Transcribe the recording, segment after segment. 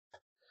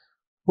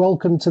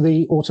Welcome to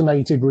the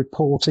automated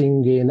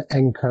reporting in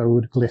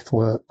nCode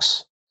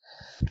GlyphWorks.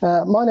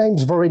 My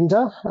name's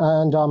Verinder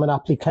and I'm an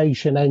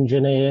application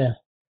engineer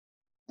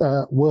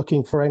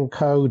working for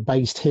nCode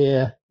based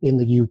here in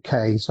the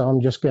UK. So I'm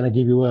just going to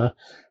give you a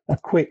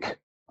quick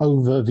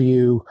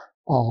overview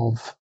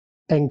of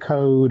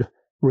nCode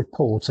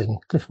reporting,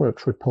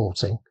 GlyphWorks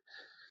reporting.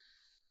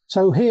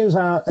 So here's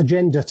our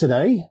agenda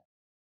today.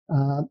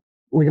 We're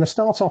going to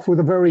start off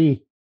with a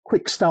very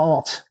quick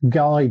start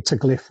guide to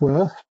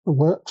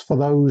GlyphWorks for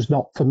those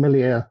not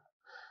familiar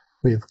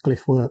with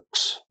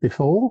GlyphWorks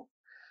before.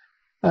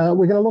 We're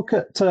going to look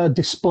at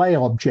display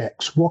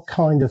objects. What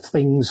kind of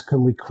things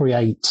can we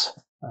create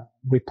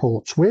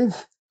reports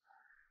with?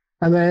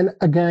 And then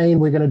again,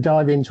 we're going to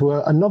dive into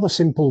another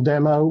simple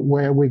demo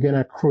where we're going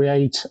to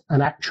create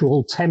an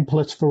actual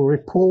template for a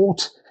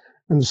report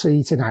and see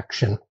it in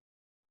action.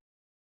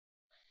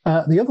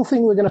 The other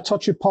thing we're going to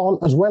touch upon,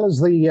 as well as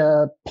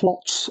the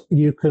plots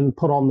you can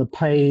put on the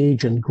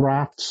page and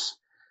graphs,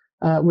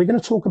 we're going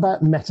to talk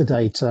about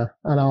metadata,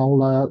 and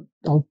I'll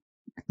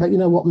let you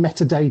know what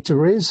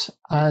metadata is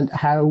and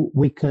how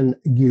we can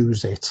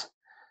use it.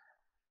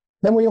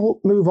 Then we'll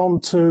move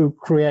on to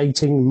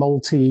creating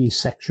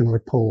multi-section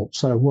reports.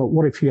 So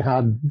what if you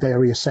had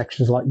various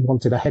sections, like you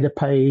wanted a header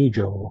page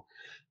or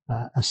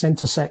a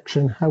center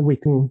section, how we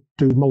can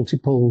do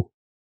multiple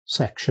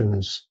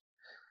sections.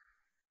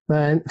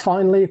 Then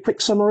finally, a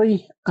quick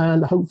summary,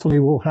 and hopefully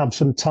we'll have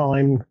some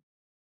time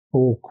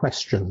for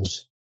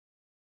questions.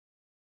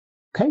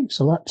 Okay,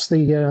 so that's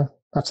the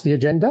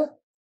agenda.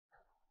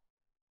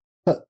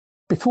 But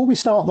before we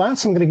start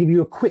that, I'm going to give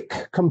you a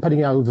quick company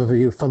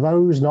overview for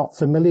those not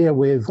familiar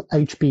with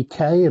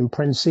HBK and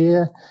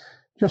Prensia,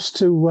 just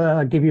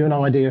to give you an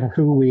idea of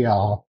who we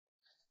are.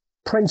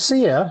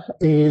 Prensia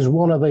is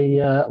one of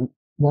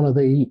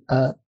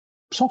the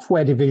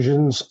software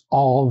divisions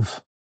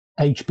of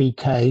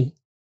HBK.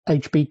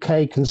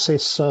 HBK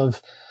consists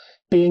of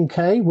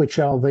B&K, which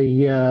are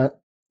the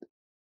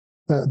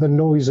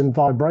noise and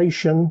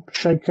vibration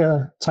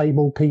shaker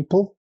table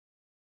people,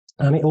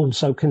 and it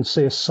also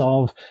consists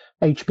of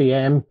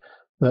HBM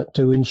that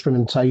do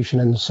instrumentation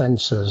and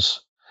sensors.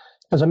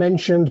 As I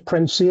mentioned,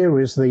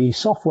 Prensia is the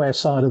software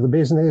side of the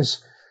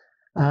business,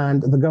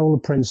 and the goal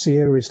of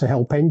Prensia is to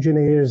help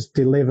engineers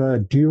deliver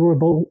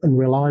durable and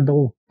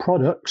reliable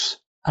products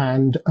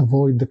and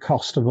avoid the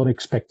cost of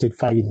unexpected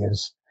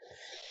failures.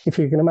 If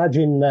you can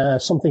imagine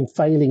something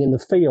failing in the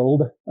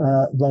field,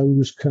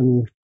 those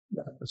can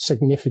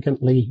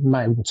significantly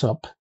mount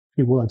up if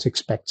you weren't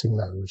expecting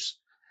those.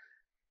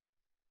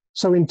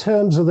 So in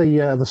terms of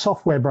the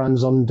software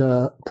brands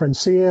under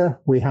Prensia,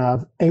 we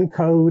have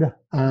nCode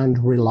and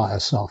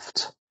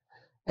Reliasoft.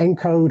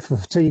 nCode for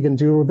fatigue and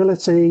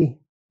durability,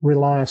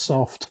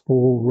 Reliasoft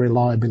for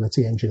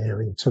reliability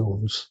engineering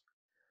tools.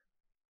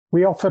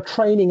 We offer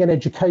training and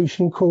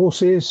education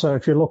courses, so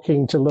if you're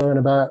looking to learn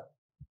about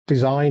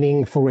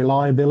designing for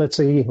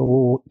reliability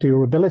or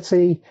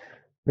durability,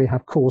 we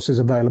have courses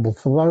available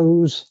for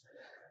those.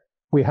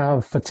 We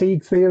have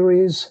fatigue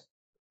theories,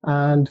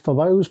 and for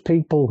those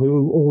people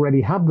who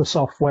already have the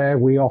software,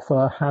 we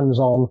offer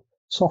hands-on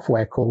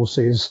software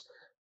courses.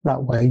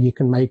 That way you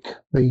can make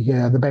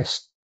the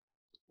best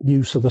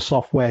use of the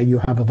software you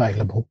have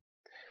available.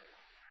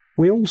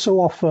 We also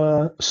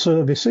offer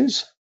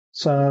services.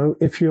 So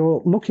if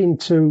you're looking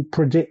to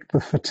predict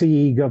the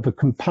fatigue of a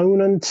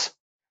component,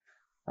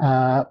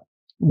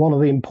 one of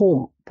the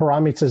important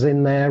parameters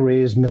in there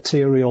is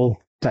material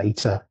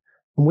data.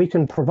 And we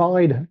can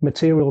provide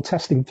material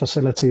testing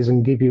facilities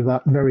and give you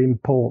that very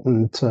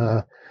important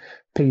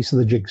piece of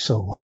the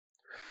jigsaw.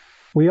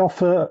 We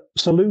offer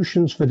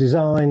solutions for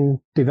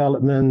design,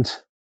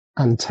 development,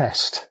 and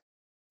test.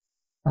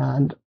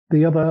 And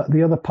the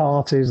other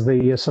part is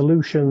the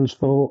solutions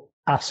for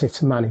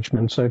asset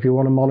management. So if you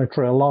want to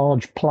monitor a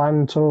large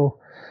plant or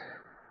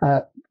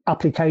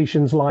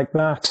applications like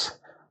that,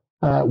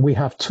 we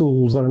have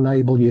tools that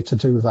enable you to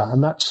do that,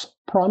 and that's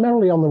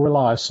primarily on the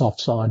Reliasoft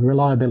side,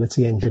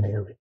 reliability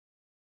engineering.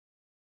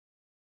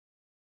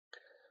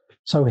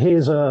 So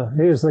here's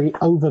the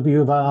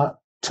overview of our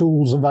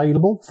tools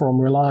available from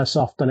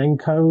Reliasoft and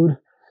nCode.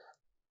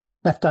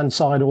 Left-hand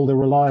side, all the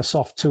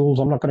Reliasoft tools.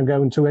 I'm not going to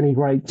go into any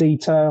great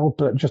detail,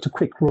 but just a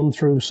quick run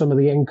through some of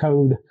the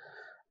nCode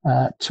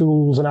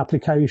tools and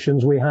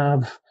applications we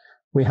have.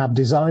 We have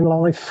Design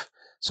Life.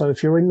 So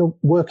if you're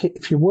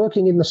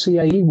working in the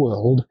CAE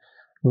world,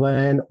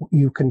 then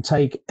you can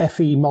take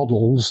FE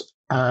models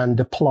and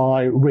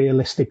apply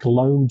realistic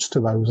loads to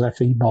those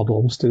FE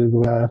models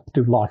to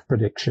do life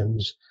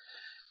predictions.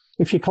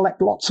 If you collect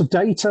lots of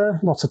data,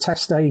 lots of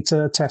test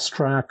data, test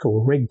track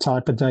or rig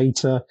type of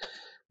data,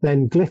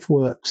 then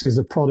GlyphWorks is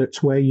a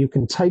product where you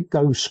can take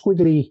those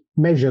squiggly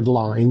measured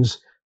lines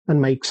and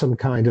make some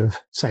kind of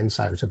sense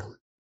out of them.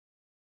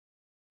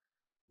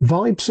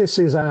 VibeSys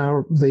is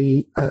our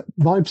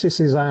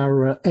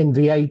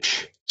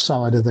NVH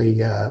side of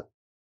the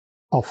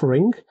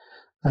offering.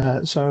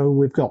 So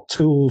we've got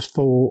tools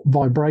for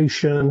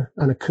vibration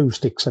and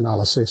acoustics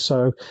analysis.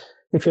 So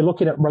If you're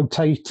looking at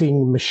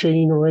rotating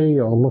machinery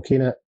or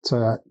looking at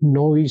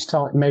noise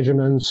type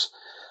measurements,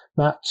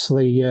 that's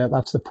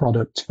the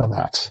product for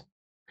that.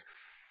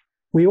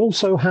 We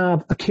also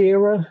have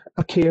Akira.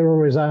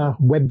 Akira is our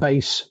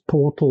web-based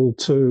portal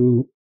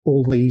to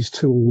all these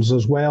tools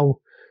as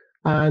well,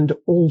 and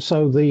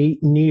also the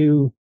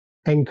new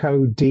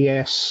nCode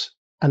DS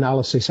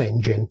analysis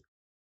engine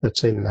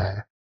that's in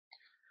there.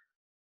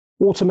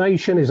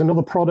 Automation is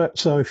another product.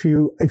 So if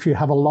you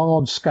have a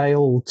large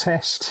scale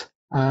test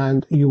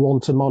and you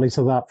want to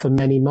monitor that for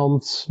many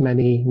months,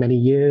 many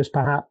years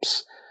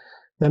perhaps,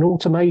 then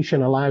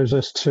automation allows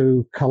us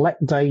to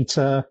collect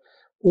data,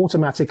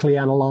 automatically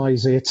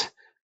analyze it,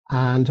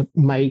 and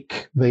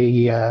make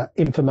the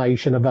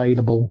information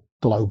available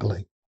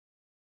globally.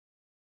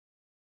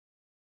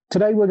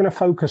 Today we're going to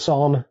focus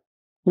on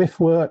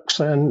GlyphWorks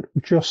and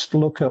just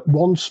look at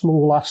one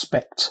small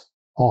aspect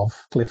of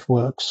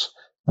GlyphWorks,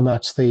 and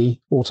that's the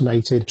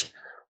automated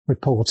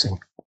reporting.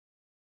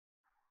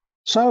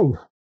 So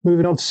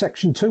moving on to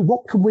section 2,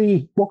 what can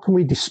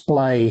we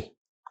display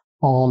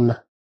on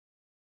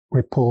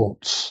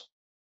reports?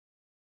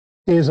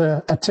 Here's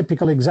a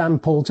typical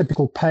example,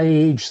 typical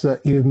page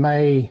that you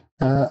may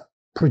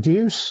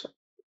produce.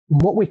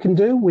 What we can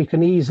do, we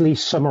can easily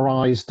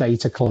summarize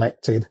data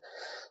collected.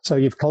 So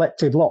you've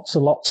collected lots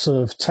and lots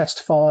of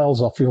test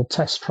files off your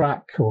test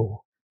track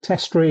or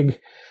test rig.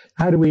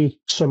 How do we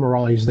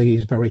summarize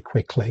these very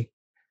quickly?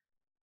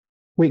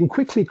 We can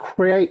quickly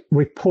create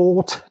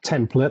report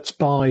templates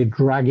by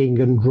dragging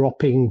and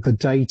dropping the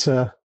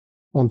data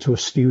onto a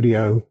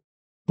Studio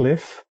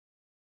glyph,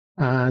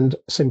 and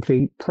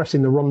simply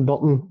pressing the run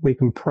button, we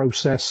can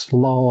process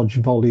large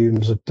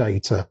volumes of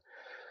data.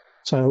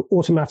 So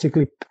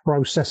automatically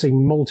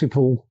processing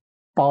multiple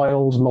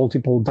files,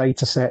 multiple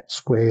data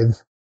sets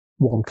with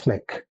one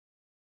click.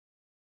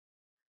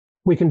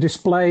 We can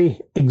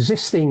display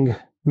existing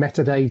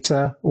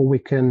metadata, or we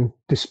can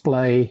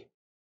display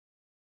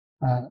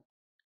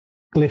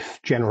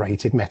glyph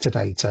generated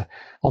metadata.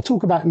 I'll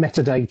talk about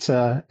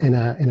metadata in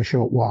a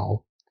short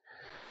while.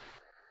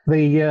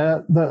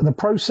 The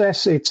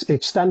process, it's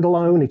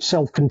standalone, it's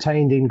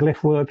self-contained in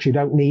GlyphWorks. You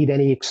don't need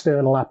any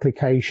external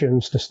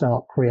applications to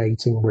start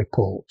creating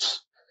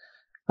reports.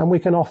 And we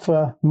can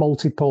offer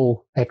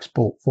multiple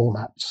export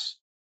formats.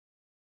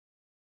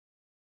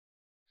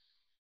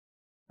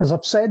 As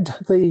I've said,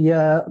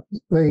 the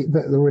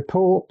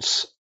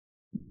reports,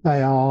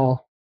 they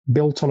are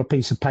built on a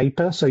piece of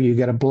paper, so you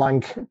get a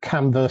blank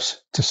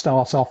canvas to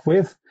start off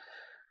with,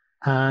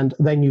 and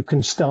then you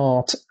can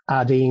start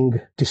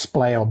adding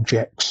display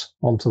objects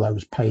onto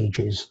those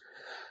pages.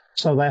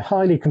 So they're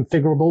highly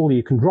configurable.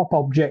 You can drop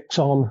objects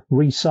on,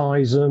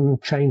 resize them,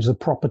 change the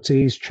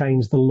properties,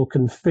 change the look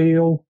and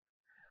feel,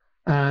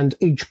 and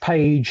each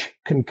page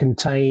can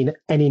contain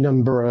any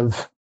number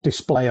of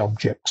display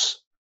objects.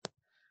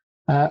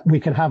 We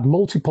can have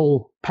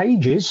multiple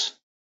pages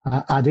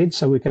added,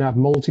 so we can have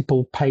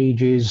multiple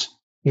pages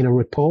in a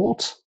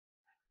report.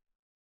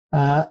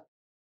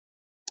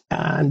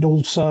 And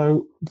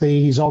also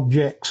these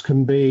objects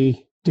can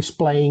be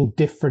displaying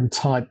different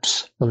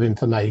types of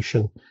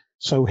information.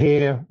 So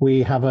here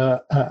we have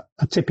a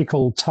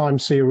typical time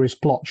series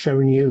plot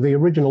showing you the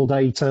original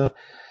data,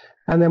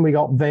 and then we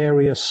got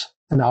various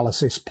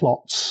analysis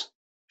plots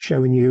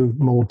showing you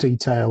more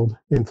detailed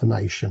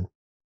information.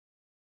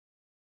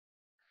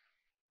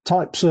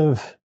 Types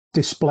of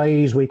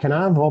displays we can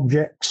have: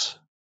 objects,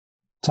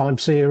 time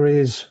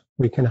series.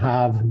 We can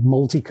have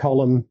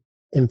multi-column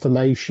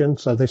information.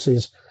 So this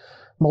is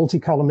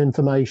multi-column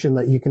information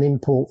that you can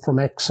import from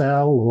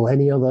Excel or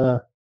any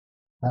other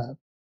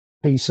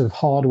piece of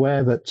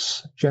hardware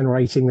that's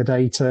generating the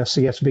data: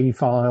 CSV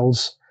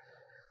files,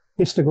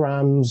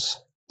 histograms,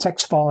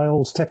 text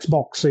files, text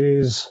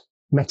boxes,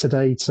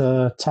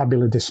 metadata,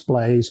 tabular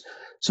displays.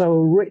 So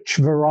a rich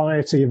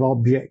variety of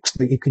objects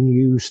that you can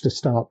use to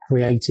start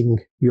creating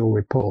your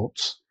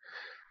reports.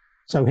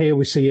 So here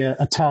we see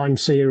a time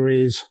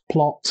series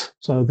plot.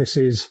 So this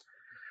is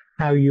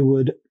how you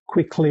would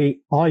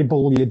quickly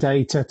eyeball your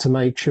data to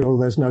make sure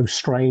there's no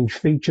strange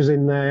features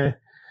in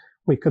there.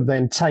 We could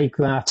then take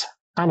that,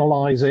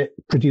 analyze it,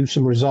 produce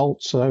some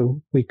results.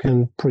 So we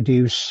can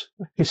produce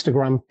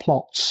histogram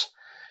plots.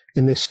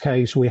 In this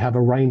case, we have a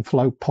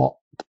rainflow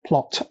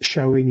plot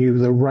showing you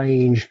the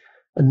range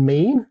and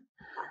mean.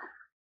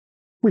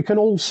 We can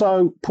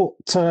also put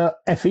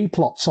FE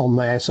plots on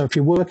there. So if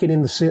you're working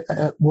in the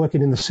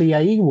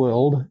CAE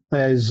world,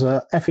 there's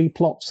FE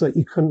plots that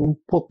you can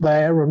put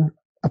there and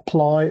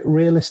apply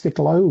realistic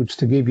loads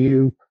to give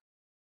you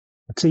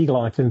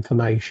T-glyph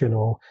information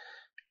or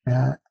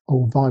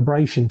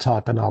vibration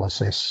type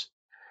analysis.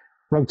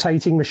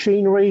 Rotating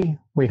machinery,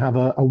 we have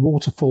a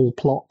waterfall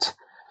plot.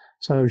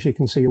 So as you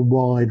can see, a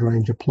wide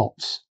range of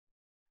plots.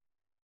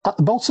 At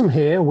the bottom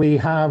here, we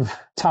have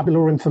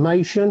tabular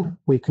information.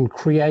 We can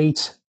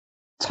create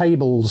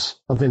tables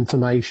of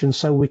information,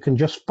 so we can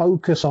just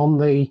focus on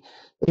the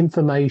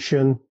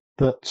information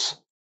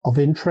that's of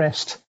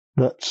interest,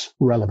 that's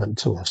relevant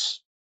to us.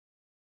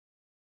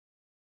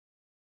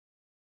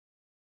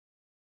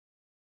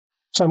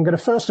 So I'm going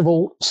to first of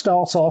all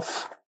start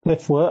off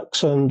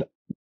GlyphWorks and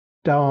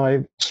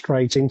dive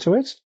straight into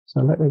it.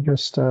 So let me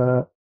just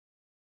fire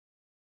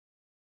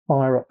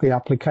up the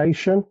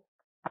application.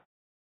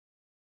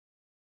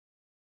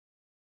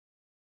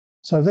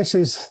 So this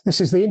is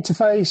the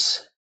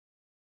interface,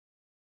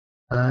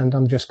 and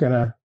I'm just going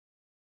to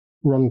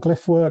run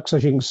GlyphWorks.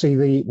 As you can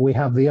see, we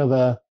have the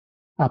other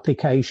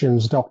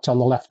applications docked on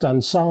the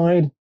left-hand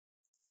side.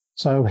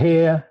 So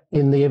here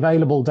in the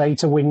available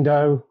data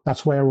window,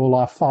 that's where all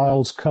our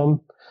files come.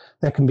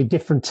 There can be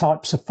different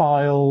types of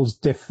files,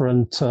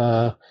 different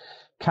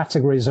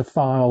categories of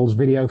files,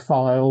 video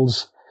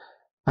files,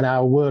 and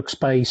our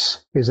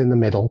workspace is in the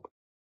middle.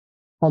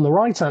 On the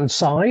right-hand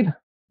side,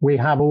 we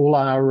have all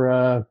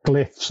our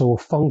glyphs or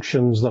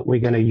functions that we're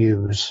going to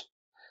use.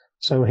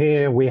 So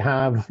here we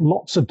have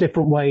lots of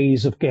different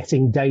ways of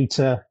getting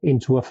data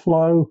into a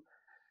flow.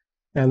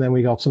 And then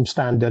we got some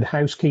standard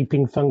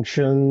housekeeping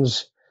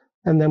functions.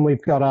 And then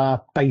we've got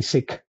our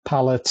basic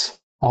palette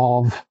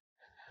of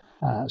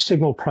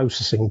signal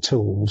processing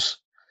tools.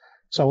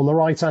 So on the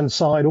right-hand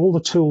side, all the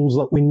tools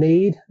that we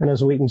need. And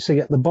as we can see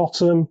at the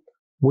bottom,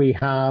 we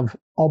have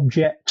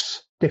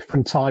objects,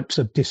 different types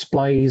of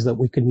displays that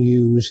we can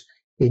use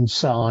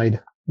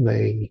inside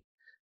the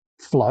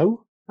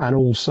flow and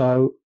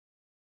also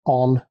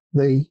on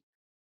the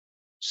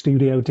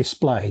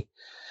StudioDisplay.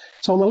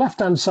 So on the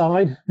left-hand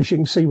side, as you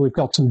can see, we've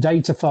got some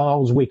data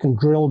files we can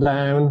drill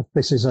down.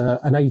 This is an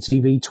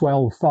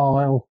ATV12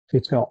 file.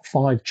 It's got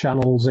 5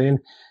 channels in.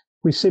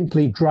 We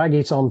simply drag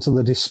it onto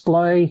the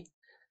display.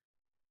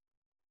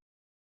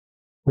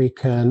 We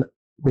can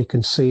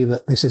see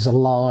that this is a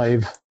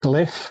live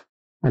glyph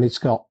and it's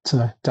got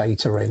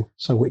data in.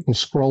 So we can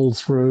scroll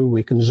through,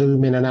 we can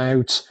zoom in and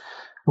out,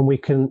 and we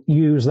can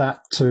use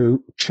that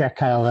to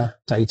check our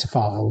data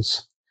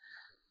files.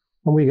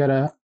 And we get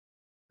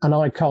an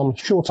icon,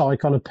 short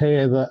icon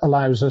appear that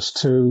allows us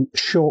to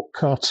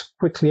shortcut,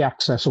 quickly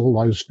access all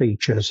those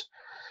features.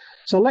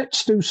 So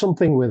let's do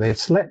something with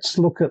it. Let's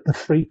look at the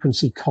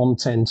frequency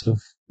content of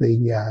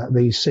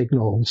these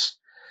signals.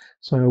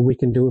 So we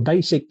can do a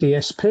basic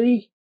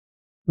DSP.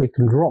 We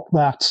can drop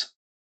that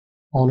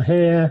on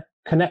here,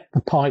 connect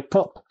the pipe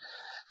up.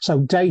 So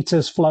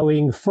data's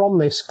flowing from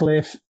this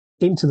glyph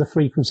into the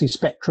frequency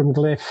spectrum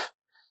glyph.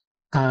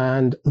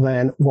 And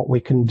then what we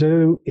can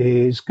do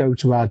is go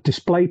to our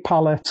display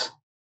palette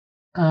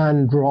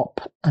and drop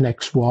an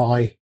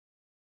XY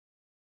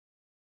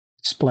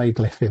display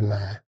glyph in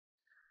there.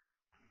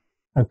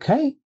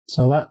 Okay,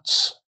 so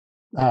that's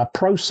our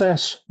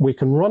process. We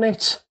can run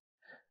it.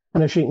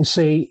 And as you can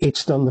see,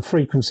 it's done the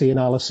frequency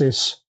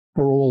analysis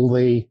for all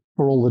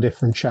the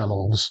different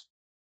channels.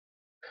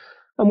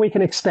 And we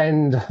can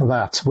extend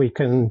that. We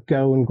can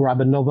go and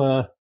grab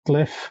another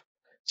glyph.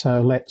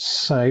 So let's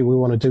say we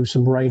want to do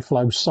some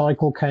rainflow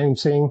cycle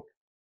counting,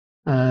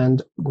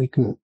 and we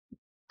can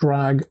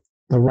drag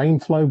the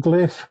rainflow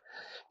glyph.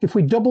 If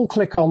we double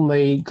click on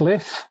the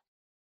glyph,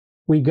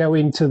 we go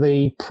into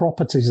the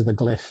properties of the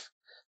glyph.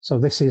 So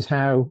this is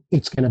how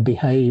it's going to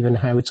behave and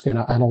how it's going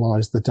to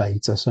analyze the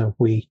data. So if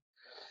we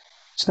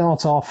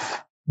start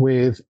off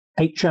with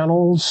 8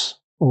 channels,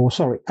 or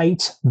sorry,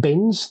 8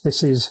 bins,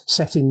 this is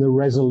setting the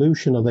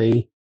resolution of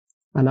the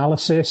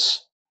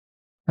analysis.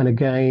 And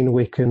again,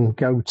 we can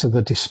go to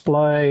the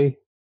display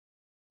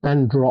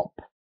and drop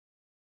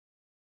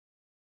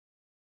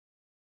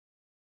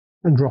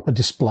a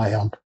display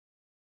on.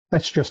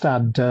 Let's just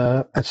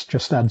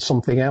add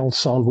something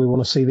else on. We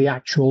want to see the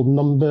actual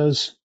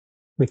numbers.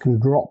 We can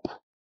drop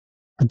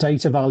a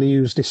data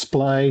values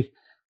display,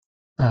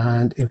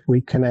 and if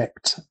we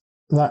connect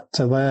that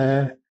to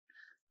there,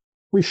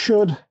 we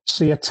should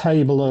see a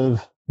table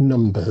of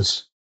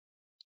numbers.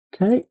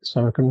 Okay,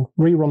 so I can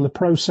rerun the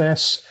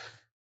process.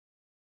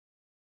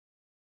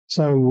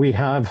 So we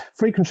have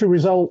frequency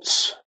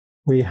results,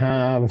 we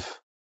have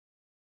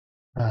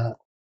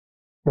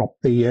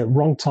dropped the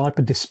wrong type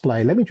of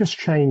display. Let me just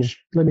change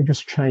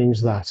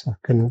that. I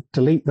can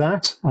delete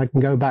that. I can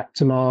go back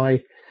to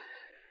my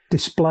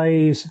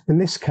displays. In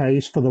this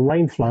case, for the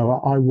rainflow,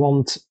 I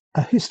want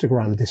a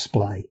histogram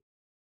display.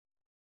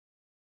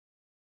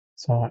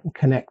 So I can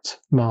connect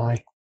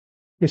my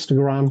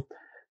histogram.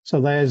 So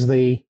there's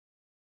the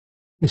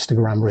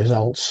histogram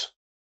results.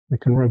 We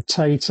can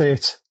rotate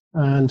it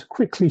and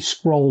quickly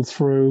scroll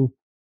through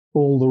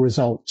all the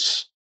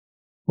results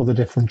for the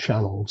different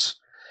channels.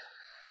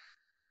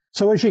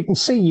 So as you can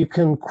see, you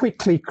can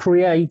quickly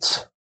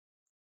create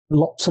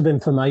lots of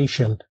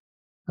information.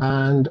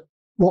 And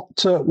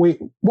what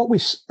we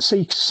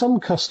see some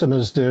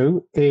customers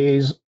do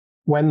is,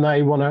 when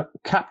they want to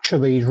capture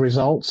these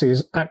results,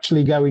 is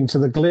actually go into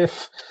the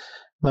glyph.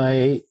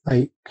 They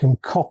can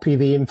copy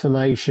the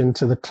information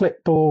to the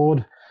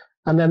clipboard,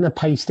 and then they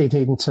paste it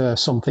into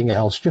something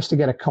else just to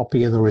get a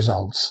copy of the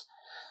results.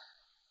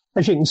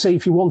 As you can see,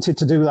 if you wanted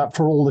to do that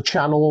for all the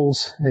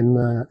channels, in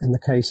the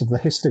case of the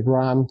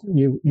histogram,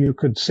 you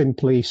could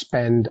simply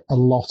spend a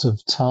lot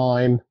of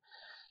time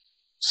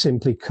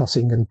simply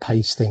cutting and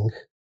pasting.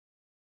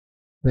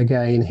 And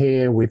again,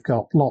 here we've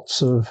got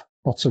lots of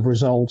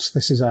results.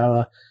 This is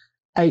our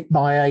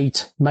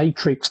 8x8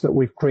 matrix that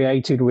we've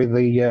created with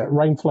the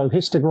rainflow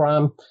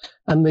histogram,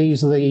 and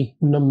these are the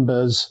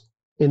numbers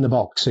in the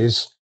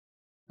boxes,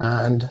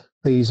 and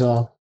this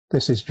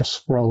is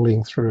just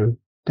scrolling through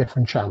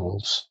different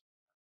channels.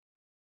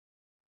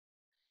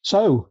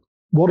 So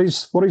what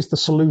is the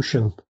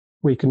solution?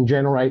 We can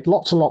generate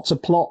lots and lots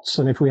of plots,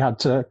 and if we had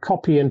to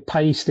copy and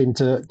paste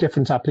into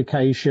different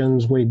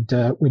applications, we'd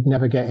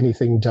never get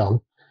anything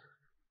done.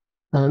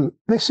 And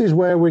this is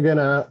where we're going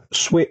to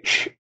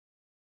switch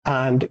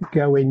and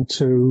go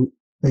into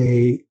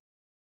the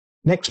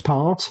next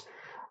part,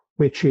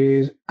 which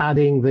is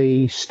adding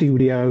the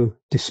Studio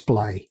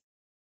Display.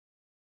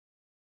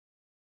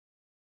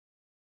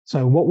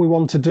 So what we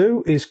want to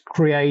do is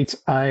create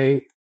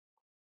a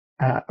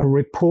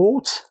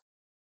report,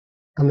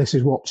 and this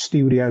is what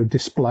Studio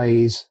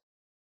Displays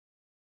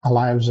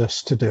allows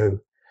us to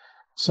do.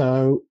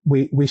 So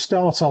we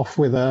start off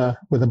with a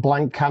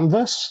blank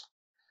canvas,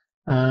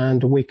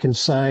 and we can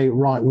say,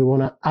 right, we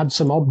want to add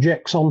some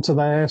objects onto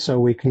there, so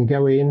we can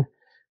go in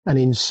and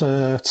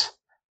insert,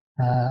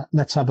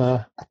 let's have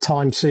a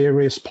time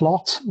series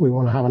plot. We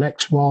want to have an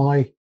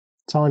XY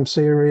time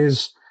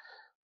series.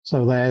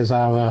 So there's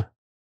our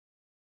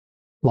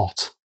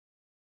plot.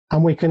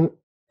 And we can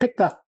pick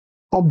that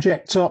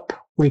object up,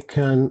 we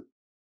can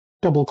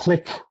double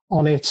click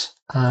on it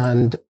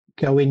and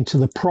go into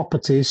the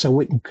properties so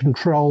we can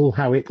control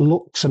how it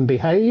looks and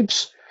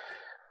behaves.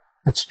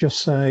 Let's just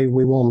say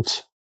we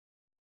want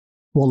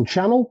one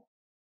channel.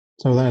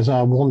 So there's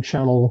our one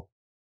channel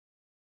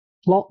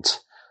plot.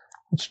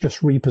 Let's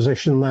just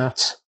reposition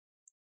that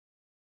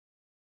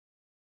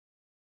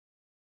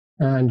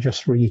and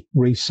just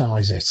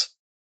resize it.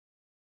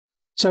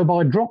 So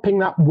by dropping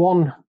that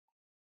one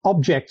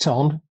object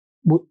on,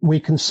 we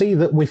can see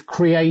that we've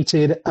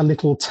created a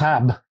little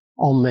tab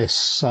on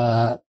this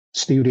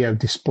Studio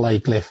Display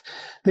glyph.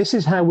 This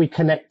is how we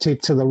connect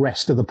it to the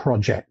rest of the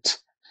project.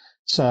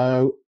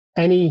 So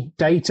any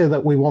data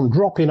that we want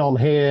dropping on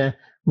here,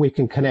 we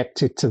can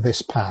connect it to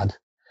this pad.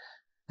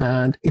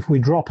 And if we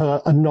drop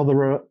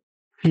another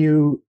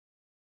few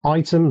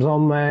items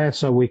on there,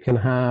 so we can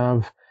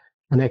have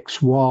an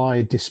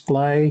XY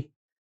display,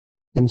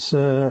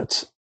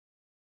 insert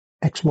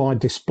XY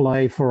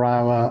display for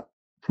our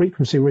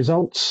frequency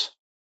results.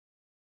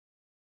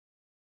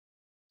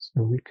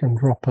 So we can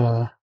drop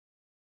a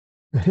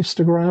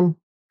histogram.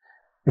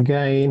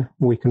 Again,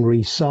 we can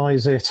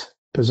resize it,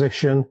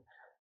 position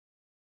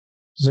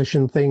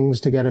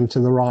things to get them to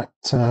the right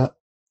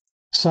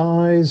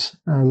size.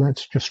 And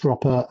let's just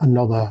drop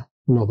another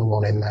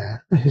one in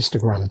there, a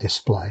histogram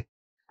display.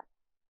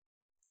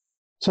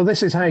 So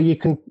this is how you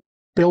can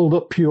build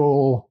up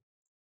your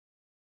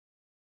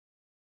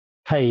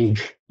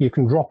page. You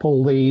can drop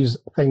all these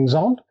things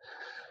on.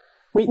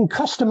 We can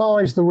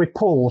customize the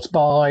report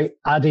by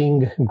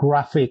adding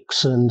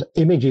graphics and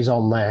images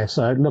on there.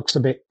 So it looks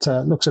a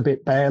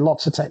bit bare,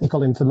 lots of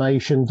technical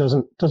information,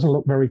 doesn't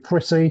look very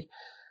pretty.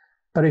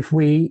 But if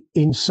we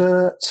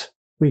insert,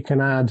 we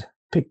can add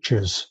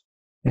pictures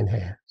in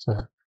here. So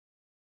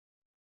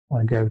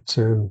I go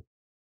to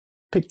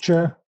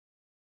picture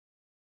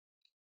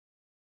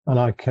and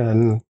I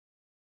can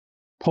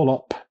pull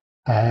up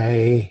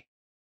a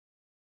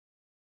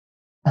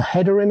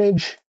header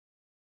image,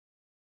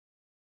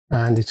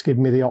 and it's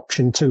given me the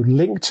option to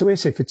link to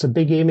it if it's a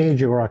big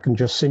image, or I can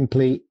just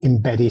simply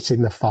embed it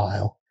in the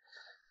file.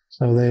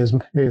 So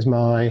here's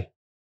my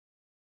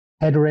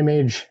header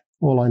image.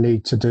 All I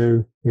need to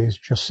do is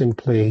just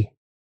simply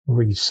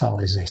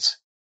resize it.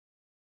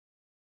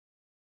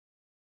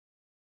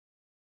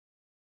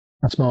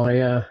 That's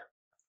my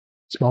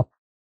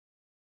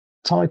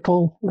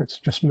title. Let's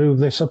just move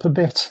this up a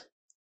bit.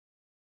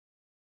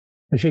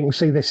 As you can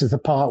see, this is the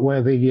part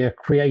where the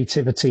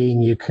creativity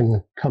in you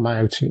can come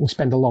out. You can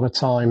spend a lot of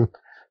time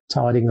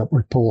tidying up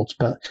reports,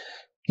 but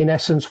in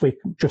essence, we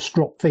just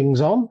drop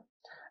things on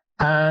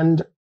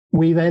and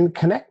we then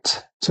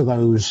connect to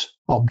those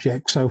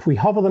objects. So if we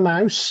hover the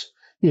mouse,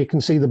 you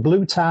can see the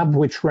blue tab,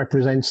 which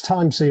represents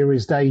time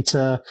series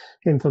data.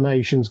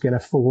 Information's going to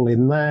fall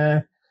in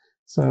there.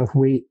 So if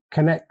we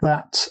connect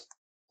that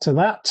to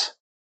that,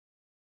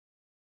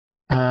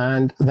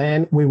 and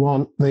then we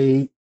want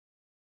the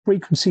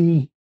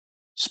frequency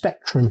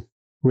spectrum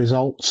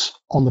results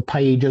on the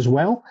page as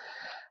well.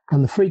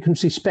 And the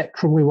frequency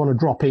spectrum we want to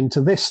drop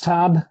into this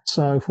tab.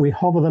 So if we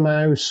hover the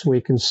mouse, we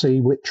can see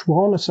which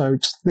one. So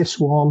it's this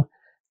one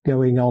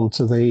going on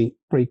to the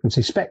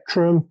frequency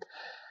spectrum.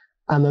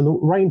 And then the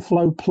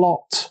rainflow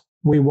plot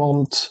we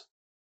want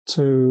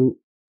to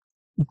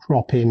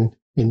drop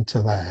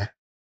into there.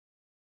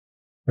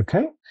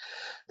 Okay,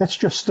 let's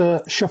just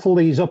shuffle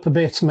these up a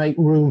bit, make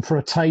room for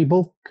a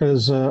table,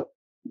 because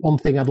one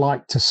thing I'd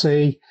like to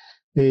see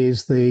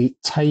is the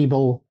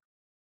table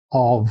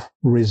of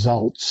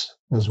results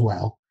as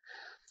well.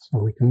 So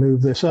we can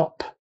move this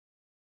up.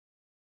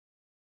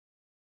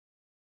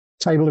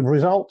 Table of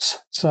results.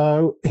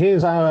 So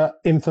here's our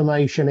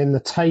information in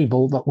the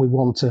table that we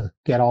want to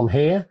get on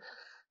here.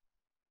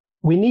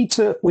 We need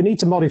to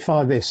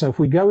modify this. So if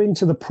we go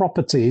into the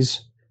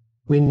properties,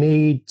 we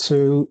need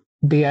to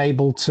be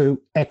able to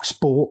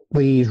export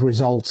these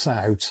results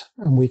out,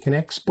 and we can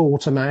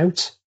export them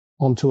out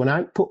onto an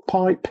output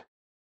pipe.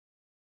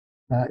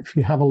 If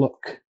you have a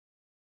look,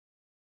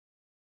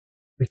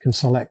 we can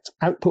select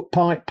output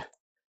pipe,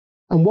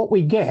 and what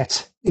we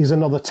get is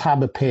another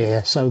tab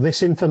appear. So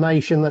this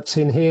information that's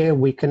in here,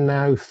 we can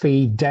now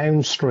feed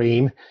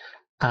downstream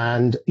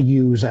and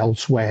use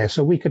elsewhere.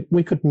 So we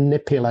could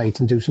manipulate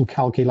and do some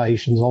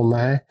calculations on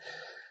there.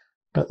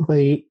 But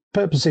the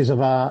purposes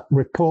of our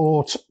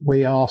report,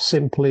 we are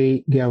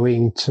simply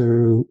going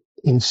to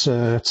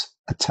insert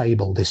a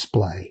table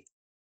display.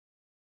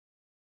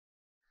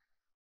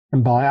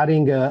 And by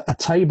adding a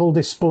table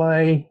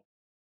display,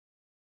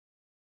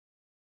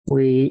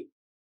 we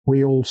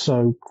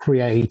also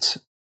create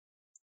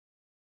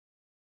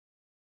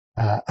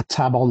a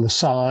tab on the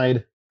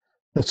side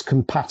that's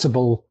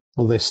compatible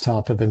for this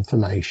type of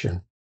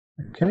information.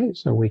 Okay,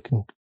 so we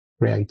can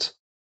create.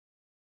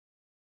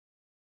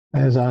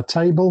 There's our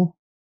table.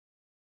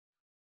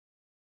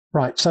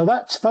 Right, so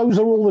those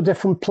are all the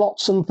different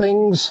plots and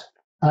things.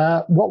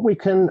 What we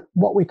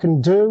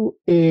can do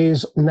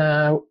is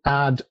now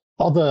add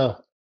other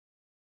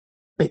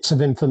bits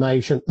of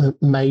information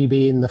that may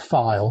be in the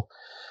file.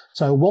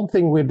 So one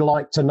thing we'd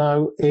like to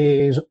know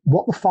is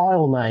what the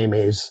file name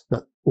is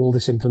that all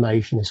this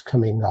information is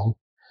coming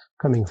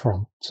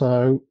from.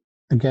 So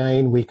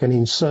again, we can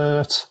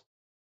insert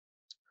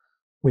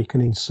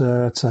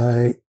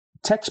a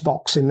text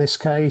box in this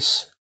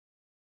case,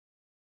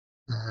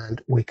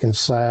 and we can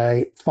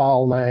say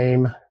file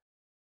name.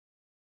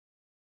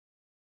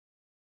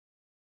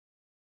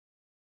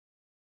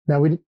 Now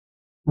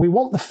we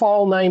want the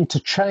file name to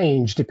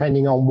change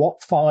depending on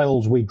what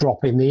files we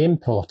drop in the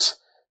input.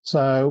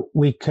 So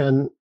we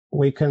can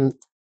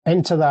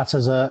enter that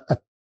as a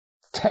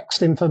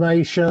text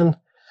information.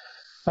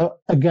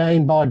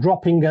 Again, by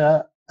dropping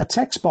a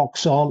text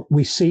box on,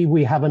 we see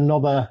we have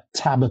another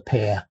tab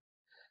appear.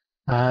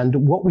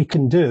 And what we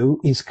can do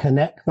is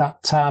connect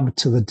that tab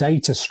to the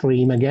data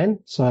stream again.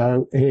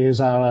 So here's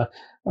our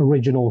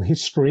original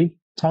history,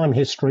 time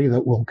history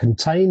that will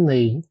contain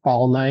the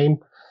file name.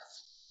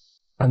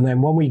 And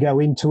then when we go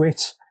into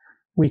it,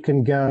 we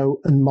can go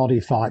and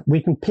modify it.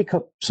 We can pick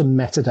up some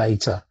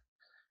metadata.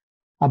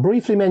 I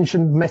briefly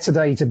mentioned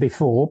metadata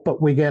before,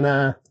 but we're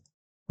gonna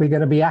be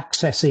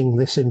accessing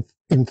this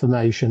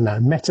information now.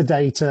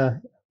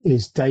 Metadata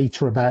is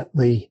data about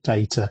the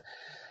data.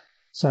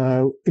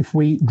 So if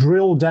we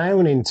drill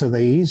down into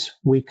these,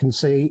 we can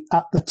see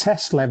at the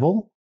test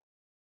level,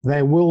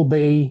 there will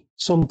be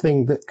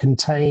something that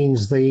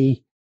contains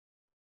the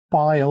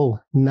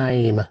file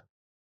name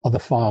of the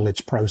file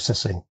it's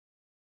processing.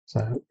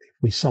 So if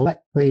we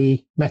select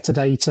the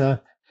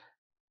metadata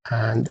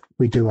and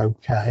we do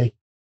OK,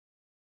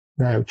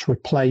 now it's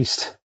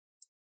replaced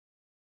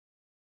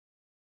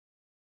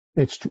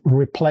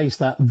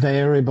that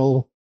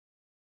variable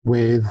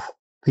with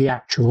the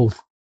actual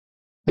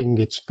thing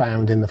it's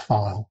found in the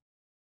file.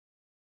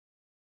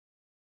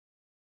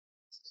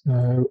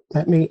 So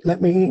let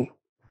me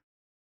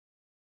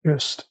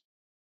just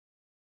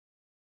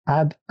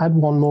add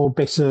one more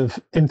bit of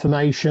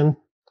information,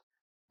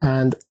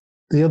 and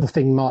the other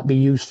thing might be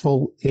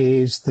useful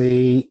is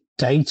the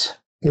date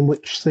in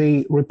which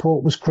the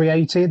report was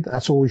created.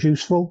 That's always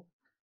useful.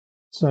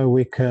 So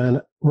we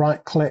can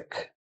right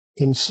click,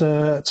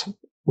 insert,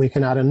 we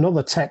can add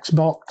another text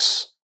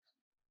box,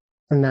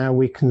 and now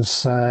we can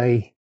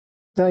say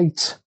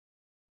date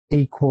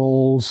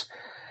equals,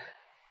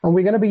 and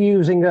we're going to be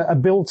using a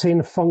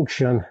built-in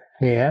function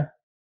here,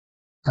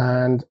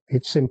 and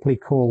it's simply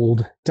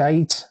called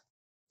date.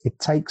 It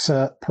takes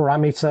a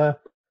parameter,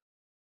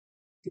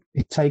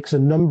 it takes a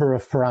number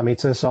of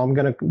parameters, so I'm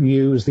going to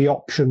use the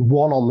option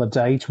 1 on the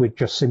date, which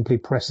just simply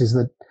presses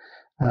the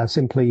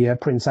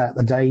prints out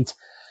the date.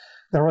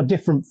 There are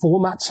different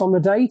formats on the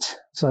date,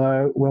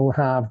 so we'll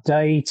have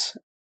date,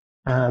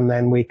 and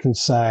then we can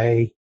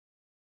say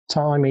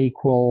time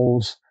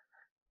equals,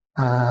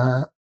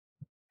 can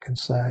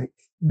say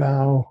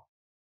val.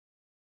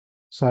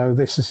 So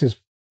this is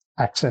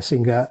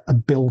accessing a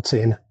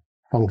built-in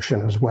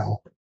function as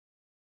well.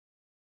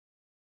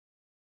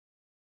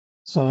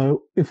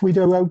 So if we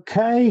do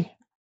OK,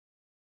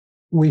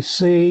 we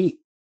see,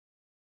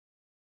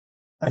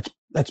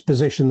 let's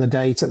position the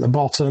date at the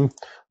bottom.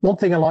 One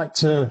thing I like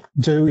to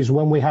do is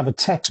when we have a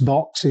text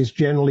box is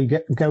generally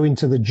go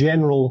into the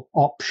general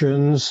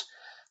options,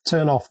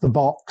 turn off the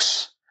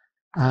box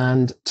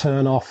and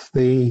turn off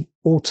the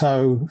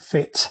auto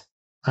fit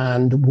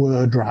and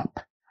word wrap.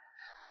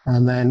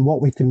 And then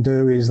what we can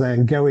do is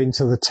then go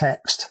into the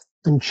text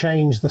and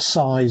change the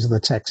size of the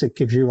text. It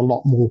gives you a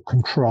lot more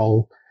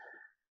control.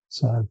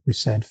 So we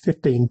said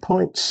 15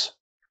 points.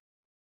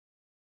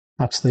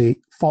 That's the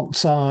font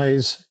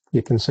size.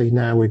 You can see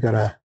now we've got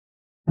a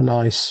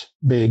nice,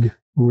 big,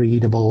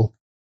 readable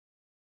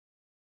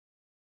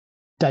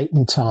date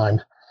and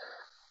time.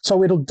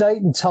 So it'll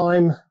date and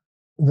time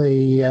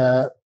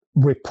the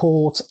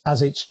report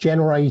as it's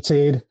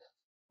generated,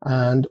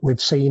 and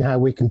we've seen how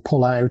we can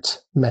pull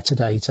out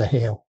metadata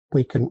here.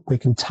 we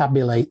can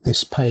tabulate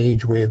this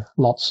page with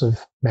lots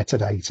of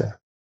metadata.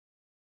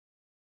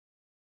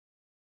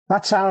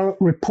 That's our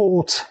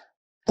report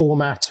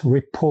format,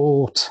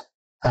 report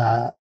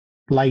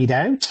laid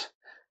out.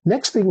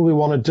 Next thing we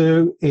want to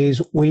do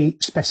is we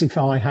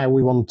specify how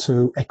we want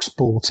to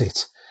export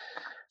it.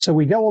 So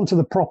we go onto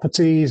the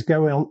properties,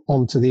 go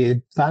onto the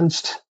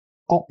advanced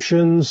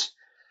options,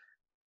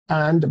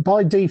 and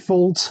by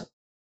default,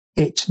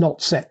 it's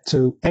not set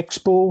to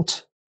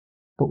export,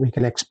 but we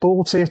can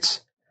export it,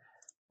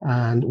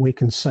 and we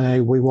can say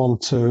we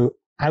want to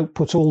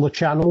output all the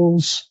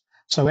channels.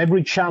 So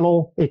every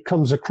channel it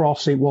comes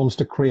across, it wants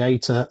to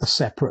create a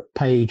separate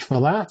page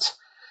for that.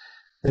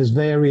 There's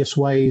various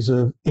ways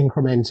of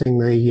incrementing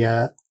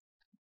the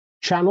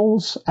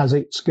channels as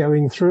it's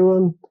going through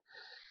them.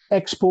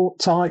 Export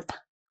type.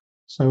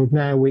 So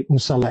now we can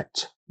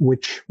select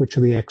which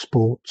of the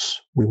exports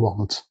we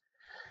want.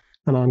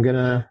 And I'm going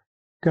to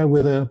go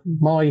with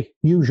my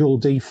usual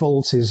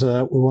default is we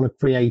want to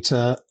create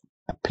a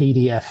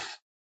PDF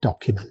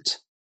document.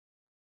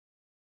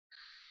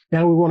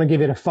 Now we want to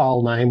give it a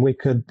file name. We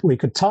could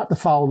type the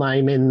file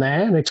name in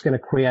there and it's going to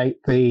create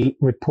the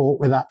report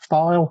with that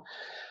file.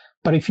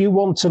 But if you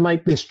want to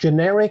make this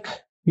generic,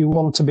 you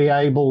want to be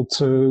able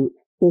to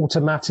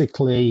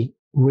automatically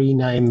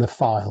rename the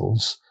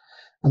files.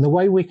 And the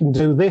way we can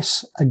do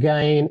this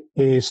again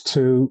is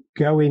to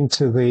go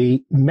into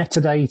the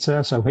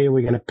metadata. So here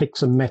we're going to pick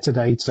some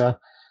metadata,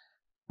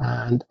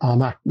 and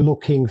I'm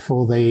looking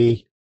for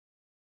the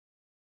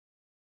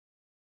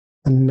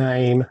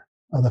name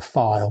of the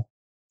file.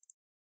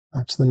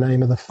 That's the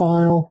name of the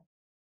file.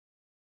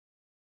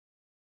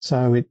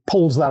 So it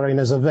pulls that in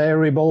as a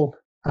variable,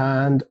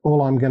 and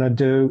all I'm going to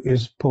do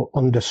is put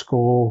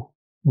underscore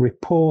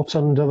report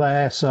under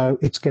there. So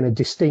it's going to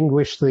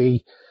distinguish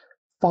the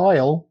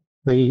file,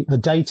 the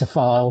data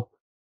file,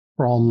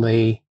 from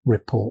the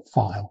report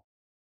file.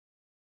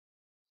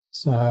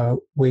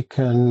 So we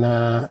can,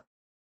 there's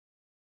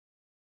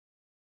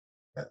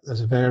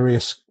a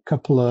various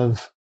couple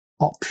of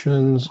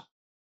options.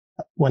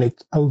 When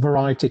it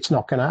overwrites, it's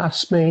not going to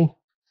ask me.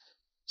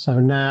 So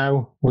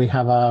now we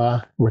have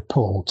our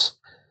report.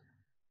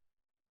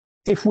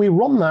 If we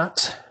run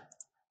that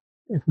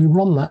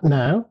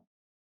now,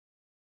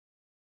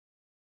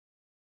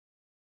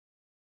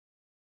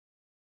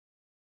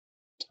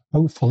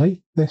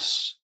 hopefully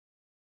this,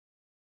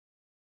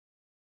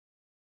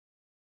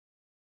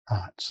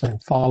 so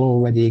file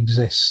already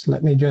exists.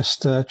 Let me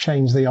just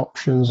change the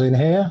options in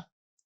here.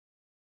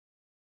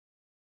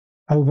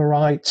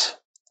 Overwrite.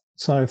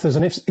 So if there's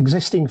an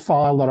existing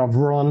file that I've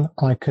run,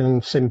 I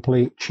can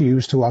simply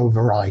choose to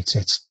overwrite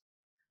it.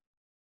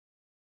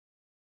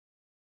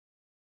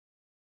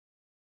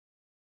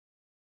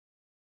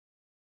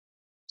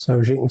 So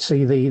as you can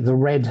see, the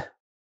red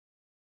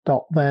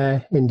dot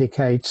there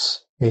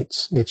indicates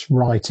it's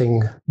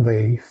writing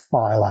the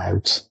file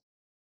out.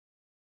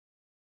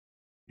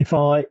 If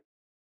I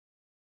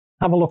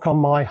have a look on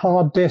my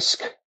hard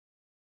disk,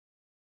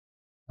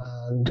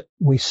 and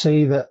we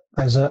see that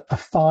there's a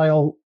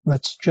file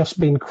that's just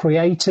been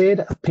created,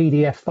 a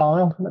PDF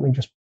file. Let me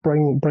just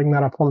bring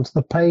that up onto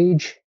the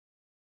page.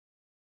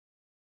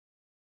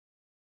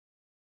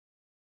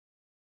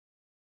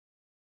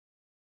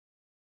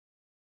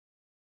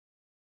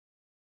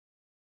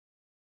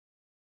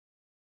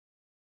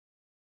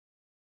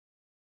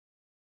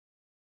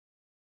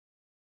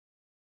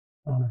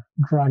 I'll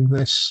drag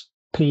this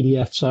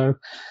PDF. So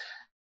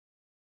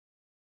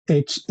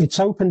it's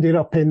opened it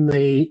up in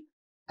the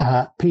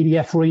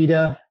PDF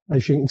reader.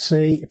 As you can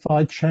see, if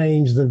I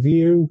change the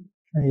view,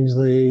 change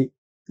the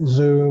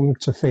zoom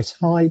to fit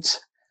height,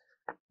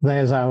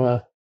 there's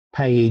our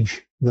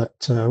page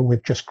that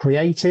we've just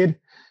created.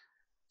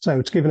 So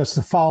it's given us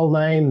the file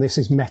name. This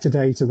is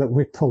metadata that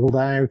we pulled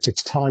out.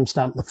 It's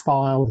timestamped the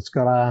file. It's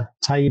got our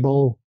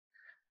table,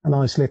 a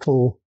nice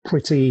little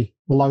pretty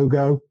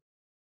logo.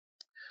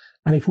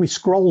 And if we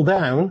scroll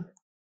down,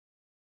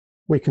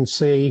 we can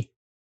see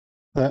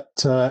that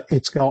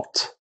it's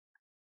got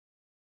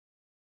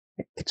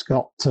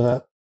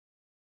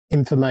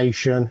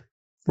information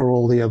for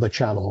all the other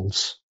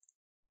channels.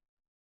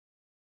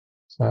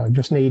 So I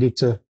just needed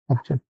to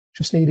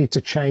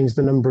change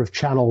the number of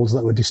channels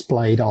that were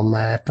displayed on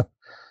there.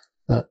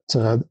 But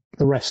the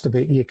rest of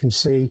it, you can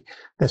see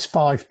there's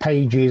 5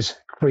 pages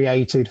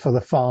created for the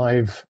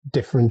 5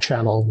 different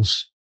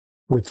channels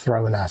we've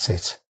thrown at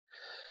it.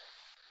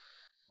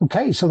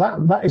 Okay, so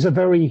that is a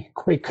very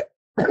quick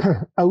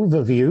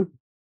overview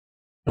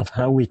of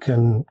how we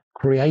can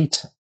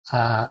create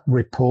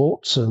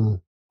reports and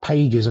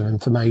pages of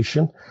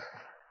information.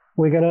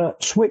 We're going to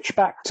switch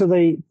back to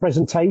the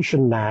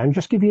presentation now and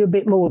just give you a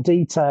bit more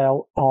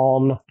detail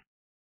on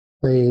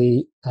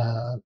the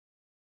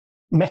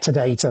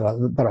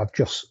metadata that I've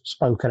just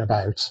spoken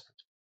about.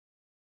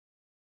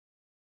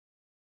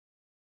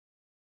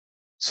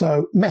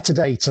 So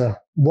metadata,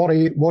 what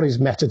is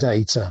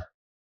metadata?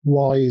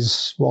 Why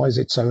is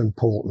it so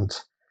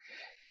important?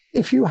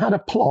 If you had a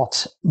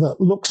plot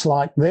that looks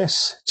like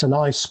this, it's a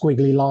nice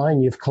squiggly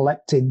line, you've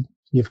collected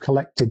you've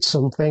collected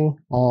something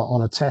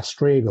on a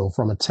test rig or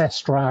from a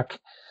test rack.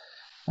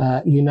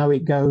 You know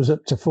it goes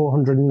up to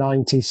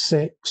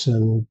 496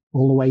 and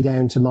all the way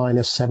down to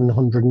minus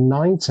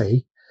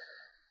 790.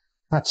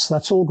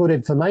 That's all good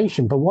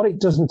information, but what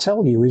it doesn't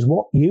tell you is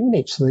what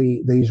units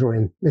these are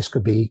in. This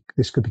could be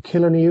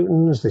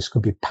kilonewtons, this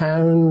could be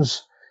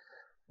pounds.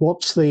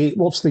 What's the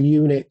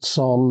units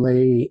on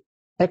the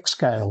X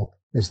scale?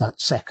 Is that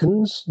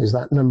seconds? Is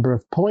that number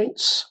of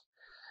points?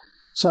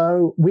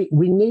 So we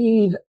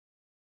need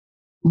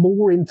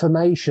more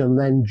information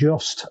than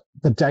just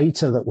the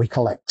data that we're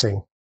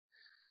collecting.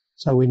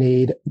 So we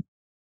need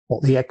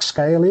what the X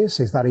scale is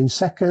that in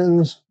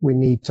seconds? We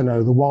need to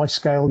know the Y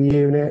scale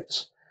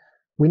units.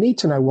 We need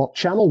to know what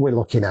channel we're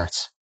looking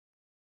at.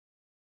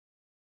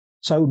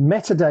 So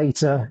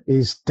metadata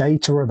is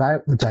data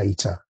about the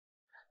data.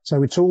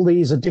 So it's all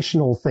these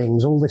additional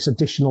things, all this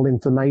additional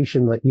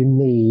information that you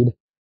need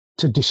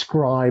to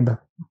describe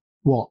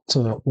what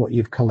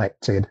you've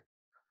collected.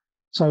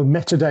 So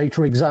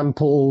metadata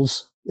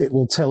examples, it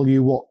will tell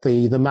you what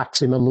the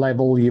maximum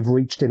level you've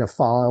reached in a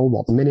file,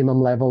 what the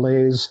minimum level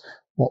is,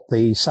 what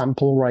the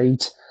sample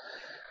rate.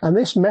 And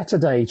this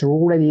metadata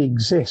already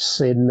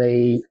exists in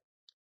the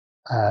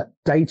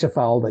data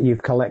file that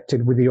you've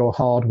collected with your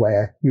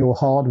hardware. Your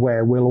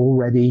hardware will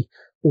already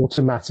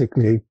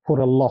automatically put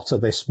a lot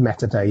of this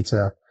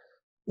metadata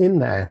in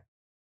there.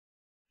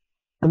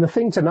 And the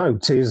thing to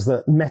note is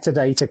that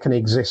metadata can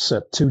exist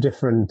at two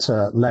different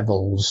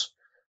levels.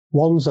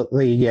 One's at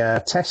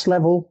the test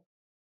level,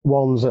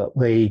 one's at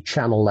the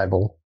channel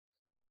level.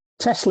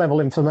 Test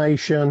level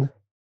information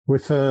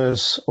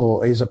refers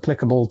or is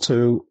applicable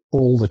to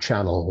all the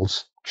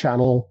channels.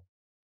 Channel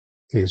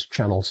is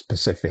channel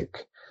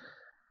specific.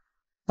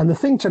 And the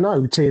thing to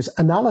note is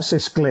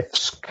analysis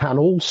glyphs can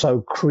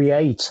also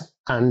create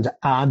and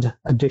add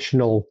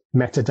additional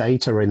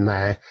metadata in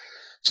there.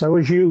 So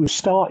as you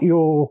start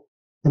your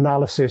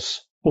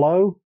analysis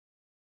flow,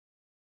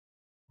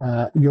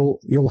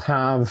 you'll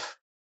have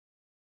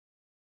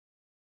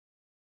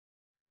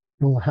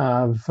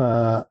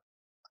a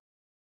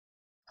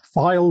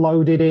file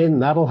loaded in,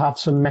 that'll have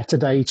some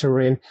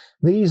metadata in.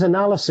 These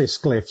analysis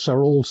glyphs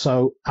are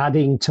also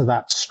adding to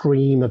that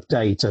stream of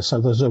data. So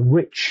there's a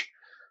rich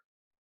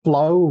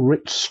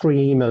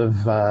stream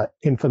of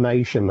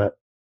information that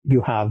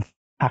you have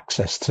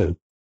access to.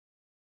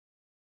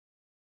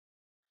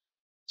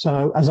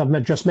 So as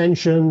I've just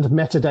mentioned,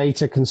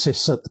 metadata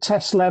consists at the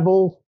test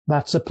level.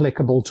 That's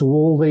applicable to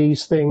all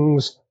these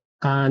things,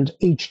 and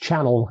each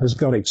channel has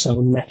got its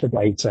own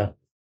metadata.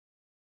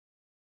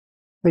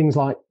 Things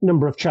like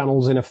number of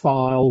channels in a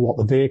file, what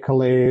the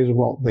vehicle is,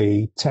 what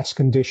the test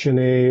condition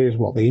is,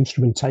 what the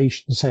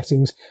instrumentation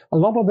settings. A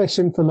lot of this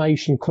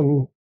information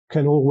can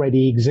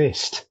already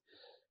exist.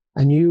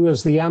 And you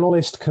as the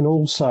analyst can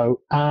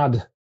also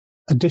add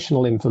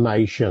additional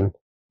information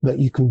that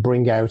you can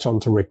bring out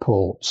onto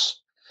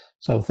reports.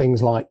 So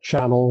things like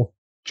channel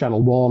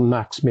 1,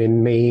 max,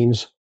 min,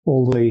 means,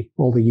 all the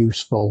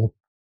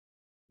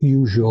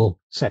usual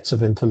sets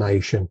of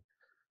information.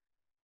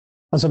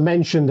 As I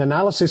mentioned,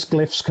 analysis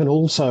glyphs can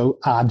also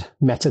add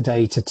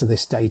metadata to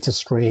this data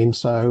stream.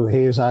 So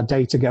here's our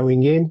data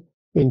going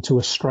into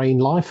a strain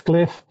life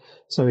glyph.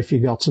 So if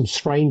you've got some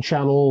strain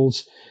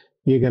channels,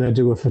 you're going to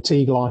do a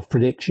fatigue life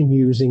prediction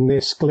using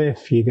this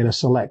glyph. You're going to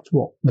select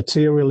what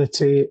material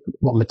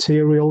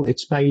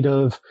it's made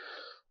of,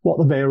 what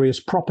the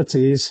various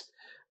properties.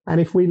 And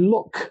if we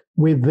look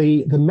with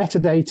the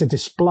metadata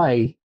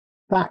display,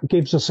 that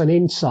gives us an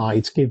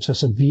insight, gives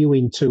us a view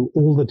into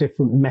all the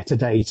different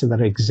metadata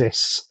that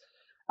exists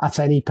at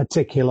any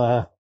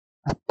particular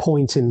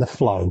point in the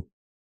flow.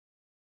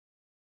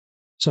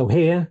 So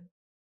here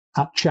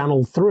at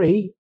channel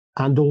 3,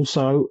 and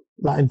also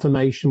that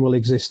information will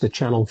exist at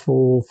channel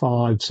 4,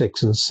 5,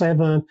 6, and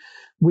 7.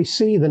 We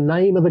see the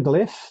name of the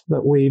glyph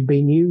that we've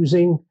been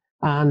using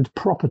and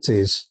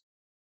properties.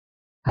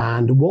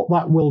 And what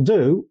that will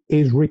do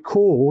is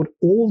record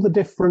all the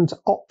different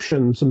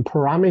options and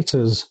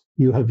parameters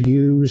you have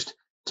used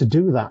to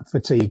do that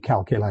fatigue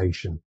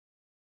calculation.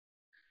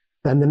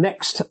 Then the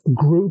next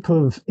group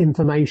of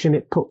information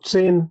it puts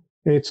in,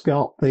 it's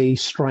got the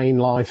strain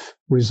life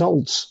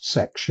results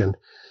section.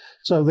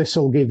 So this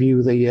will give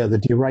you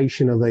the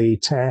duration of the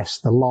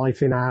test, the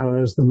life in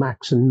hours, the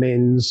max and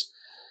mins.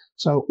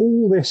 So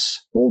all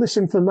this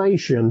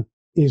information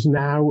is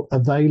now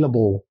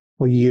available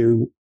for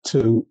you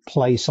to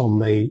place on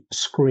the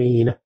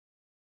screen,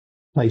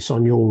 place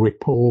on your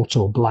report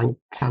or blank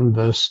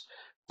canvas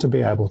to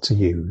be able to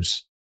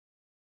use.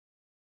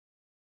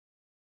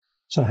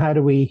 So how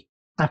do we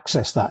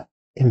access that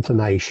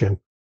information?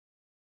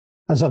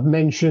 As I've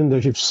mentioned,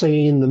 as you've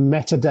seen, the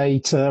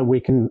metadata, we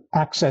can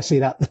access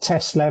it at the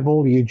test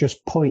level. You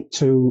just point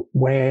to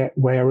where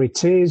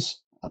it is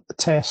at the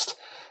test,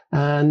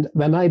 and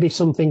there may be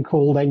something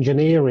called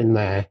engineer in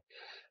there.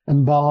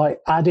 And by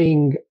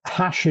adding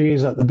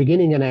hashes at the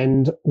beginning and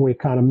end, we're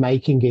kind of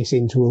making it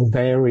into a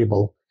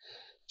variable.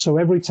 So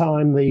every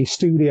time the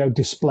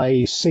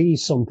StudioDisplay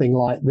sees something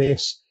like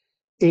this,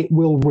 it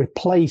will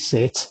replace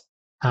it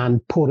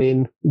and put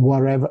in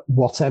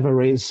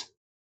whatever is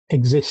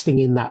existing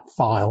in that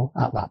file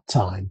at that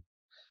time.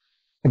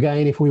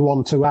 Again, if we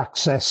want to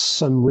access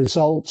some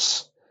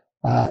results,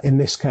 in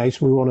this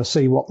case, we want to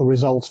see what the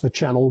results for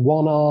channel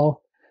 1 are.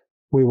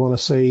 We want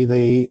to see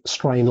the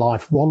strain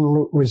life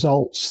 1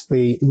 results,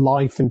 the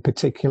life in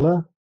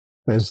particular.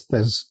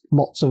 There's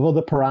lots of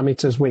other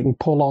parameters we can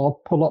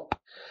pull up.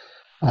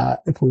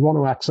 If we want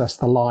to access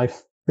the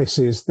life, this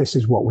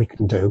is what we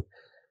can do.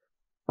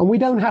 And we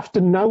don't have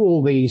to know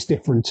all these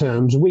different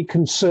terms. We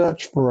can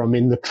search for them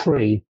in the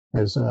tree.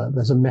 There's a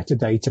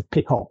metadata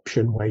pick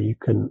option where you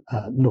can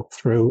look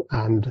through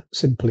and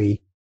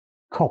simply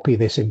copy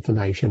this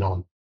information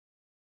on.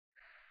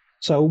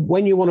 So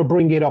when you want to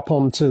bring it up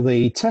onto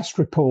the test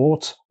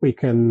report, we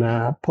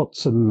can put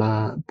some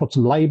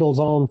labels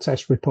on,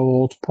 test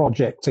report,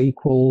 project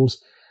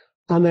equals,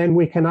 and then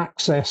we can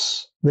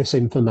access this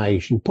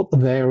information, put the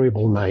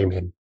variable name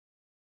in.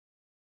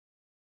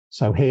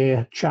 So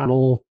here,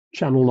 channel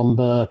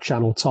number,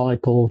 channel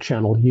title,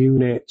 channel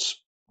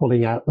units,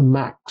 pulling out the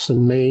max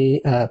and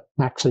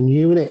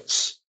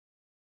units.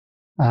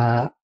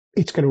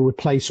 It's going to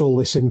replace all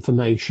this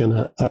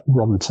information at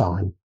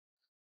runtime.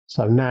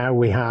 So now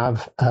we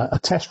have a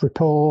test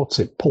report,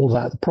 it pulls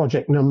out the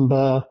project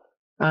number,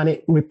 and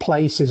it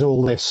replaces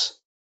all this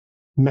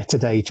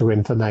metadata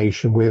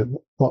information with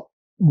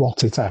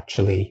what it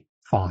actually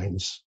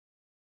finds.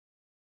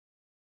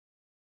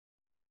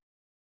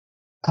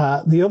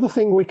 The other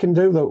thing we can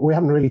do that we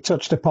haven't really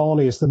touched upon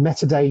is the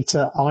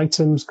metadata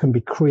items can be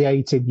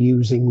created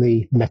using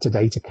the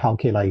metadata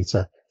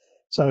calculator.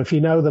 So if you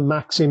know the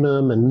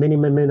maximum and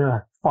minimum in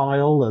a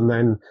file, and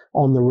then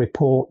on the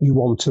report you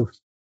want to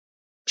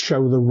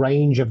show the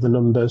range of the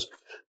numbers,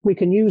 we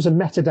can use a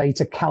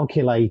metadata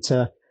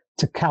calculator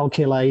to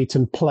calculate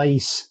and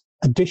place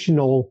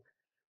additional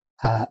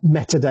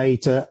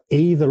metadata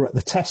either at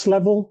the test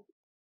level,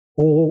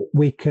 or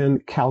we can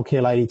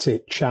calculate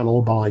it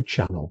channel by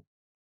channel.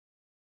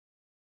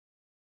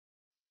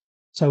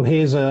 So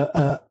here's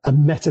a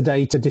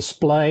metadata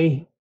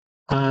display,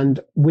 and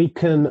we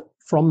can,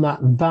 from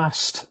that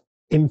vast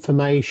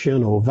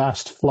information or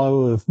vast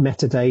flow of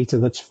metadata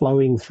that's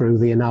flowing through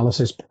the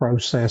analysis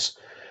process,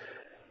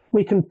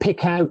 we can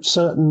pick out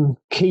certain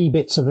key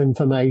bits of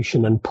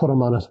information and put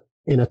them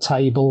in a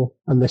table,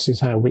 and this is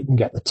how we can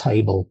get the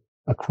table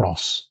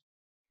across.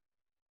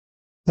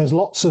 There's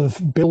lots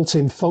of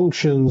built-in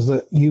functions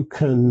that you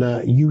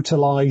can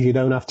utilize. You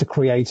don't have to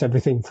create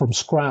everything from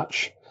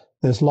scratch.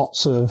 There's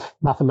lots of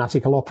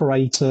mathematical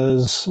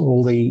operators,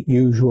 all the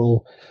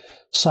usual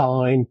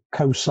sine,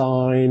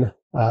 cosine,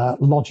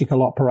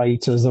 logical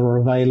operators that are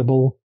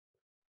available.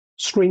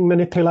 String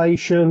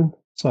manipulation.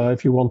 So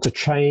if you want to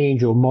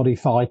change or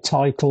modify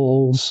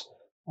titles,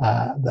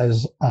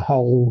 there's a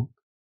whole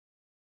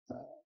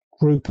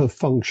group of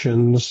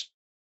functions.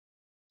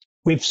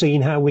 We've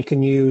seen how we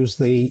can use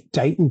the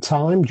date and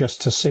time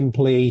just to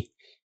simply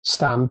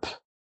stamp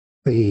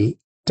the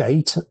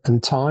date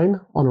and time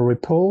on a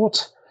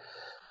report.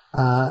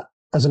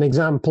 As an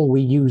example,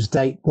 we use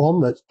date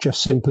 1 that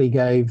just simply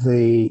gave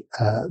the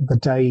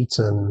date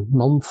and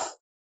month,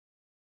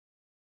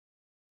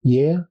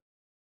 year.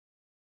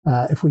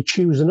 If we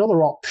choose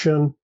another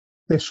option,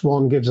 this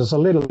one gives us a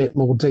little bit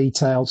more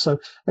detail. So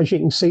as you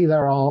can see,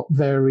 there are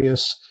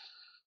various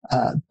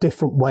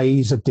different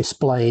ways of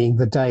displaying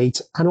the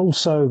date and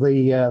also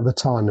the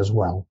time as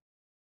well.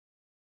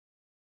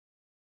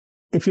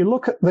 If you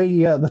look at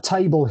the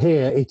table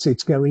here,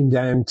 it's going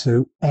down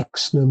to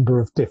X number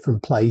of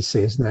different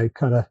places. Now,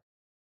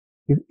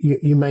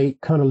 you may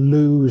kind of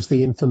lose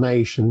the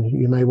information.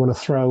 You may want to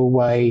throw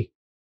away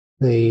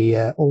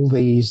all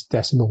these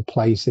decimal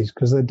places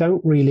because they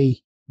don't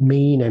really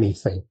mean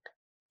anything.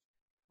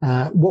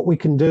 What we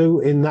can do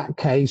in that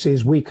case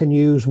is we can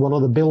use one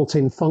of the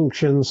built-in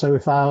functions. So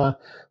if our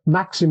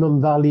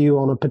maximum value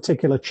on a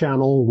particular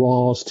channel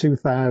was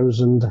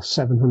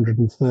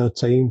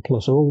 2,713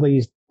 plus all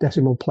these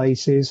decimal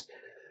places,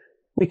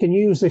 we can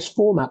use this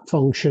format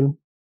function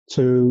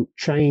to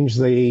change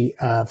the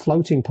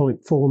floating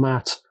point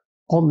format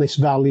on this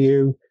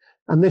value,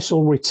 and this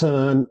will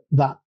return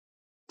that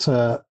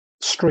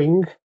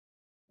string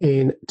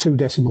in 2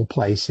 decimal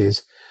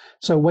places.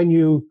 So when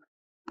you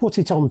put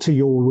it onto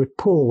your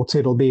report,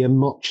 it'll be a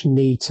much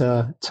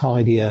neater,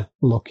 tidier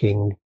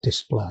looking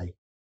display.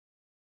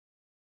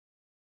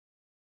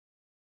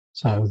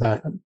 So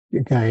that,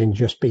 again,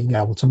 just being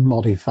able to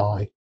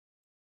modify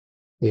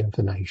the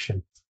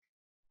information.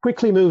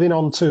 Quickly moving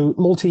on to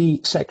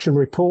multi-section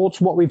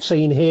reports. What we've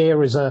seen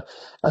here is a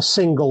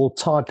single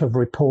type of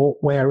report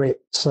where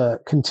it's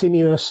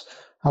continuous.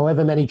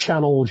 However many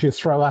channels you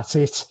throw at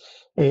it,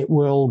 it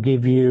will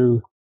give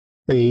you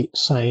the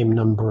same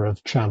number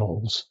of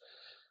channels.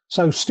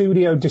 So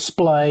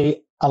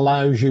StudioDisplay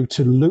allows you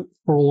to loop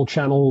for all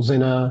channels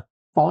in a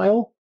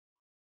file,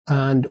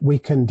 and we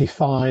can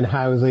define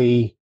how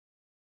the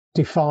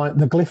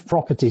glyph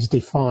properties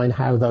define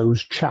how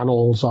those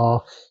channels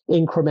are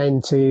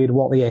incremented,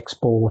 what the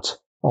export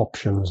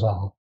options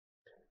are.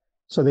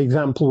 So the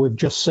example we've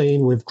just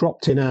seen, we've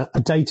dropped in a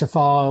data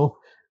file.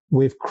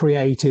 we've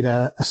created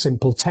a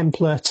simple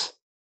template,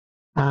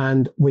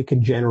 and we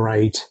can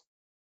generate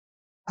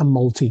a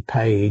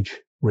multi-page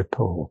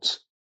report.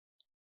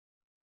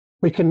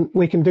 We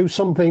can do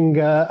something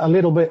a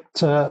little bit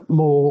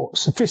more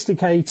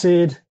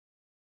sophisticated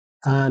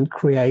and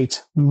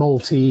create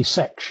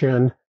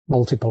multi-section,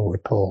 multiple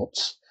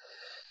reports.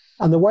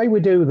 And the way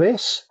we do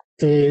this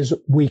is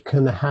we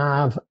can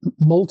have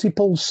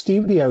multiple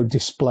studio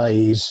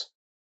displays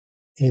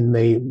in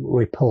the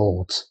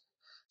report.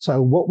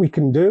 So what we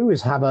can do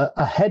is have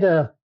a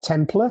header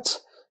template.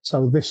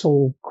 So this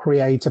will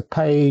create a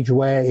page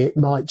where it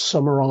might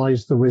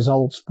summarize the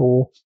results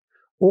for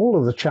all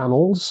of the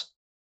channels,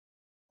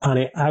 and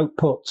it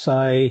outputs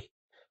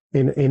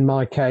in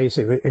my case,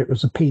 it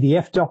was a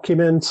PDF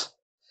document.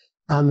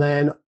 And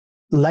then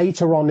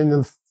later on in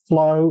the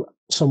flow,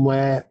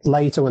 somewhere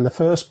later when the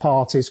first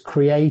part is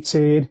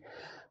created,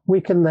 we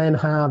can then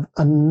have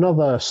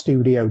another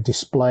studio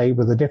display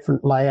with a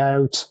different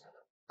layout,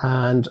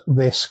 and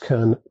this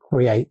can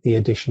create the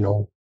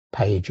additional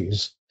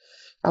pages.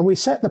 And we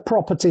set the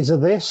properties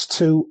of this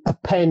to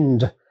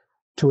append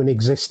to an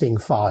existing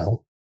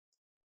file.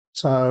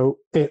 So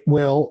it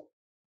will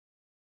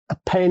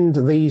append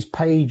these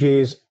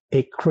pages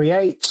it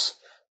creates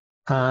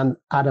and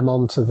add them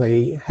onto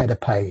the header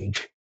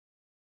page.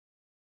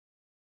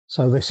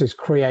 So this is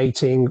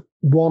creating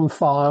one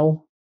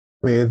file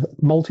with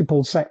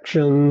multiple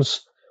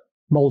sections,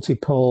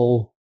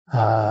 multiple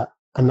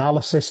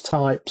analysis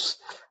types,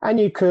 and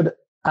you could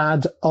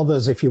add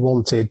others if you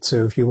wanted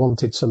to. If you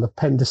wanted some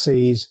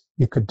appendices,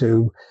 you could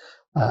do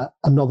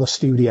another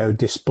studio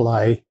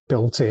display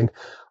built in,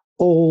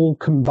 all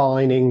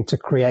combining to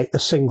create a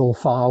single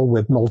file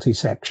with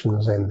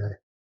multi-sections in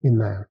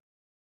there.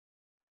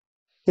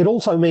 It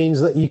also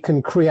means that you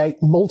can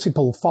create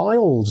multiple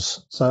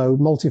files, so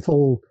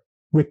multiple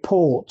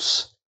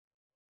reports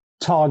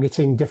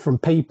targeting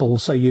different people.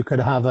 So you could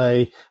have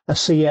a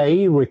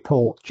CAE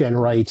report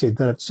generated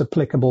that's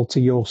applicable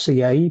to your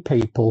CAE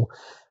people.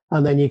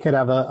 And then you could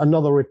have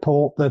another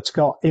report that's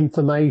got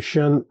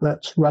information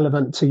that's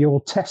relevant to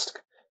your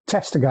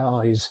tester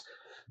guys.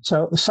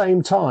 So at the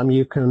same time,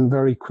 you can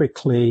very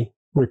quickly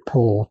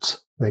report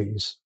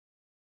these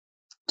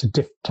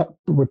to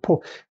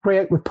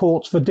create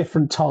reports for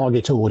different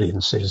target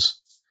audiences.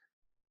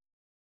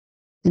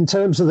 In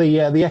terms of the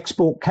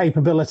export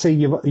capability,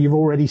 you've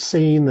already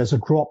seen there's a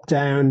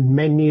drop-down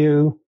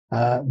menu.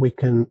 We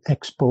can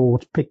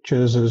export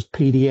pictures as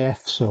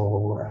PDFs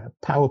or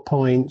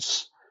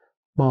PowerPoints.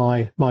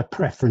 My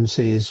preference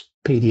is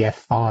PDF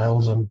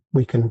files, and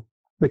we can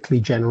quickly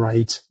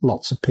generate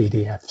lots of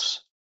PDFs.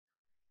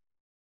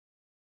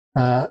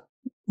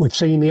 We've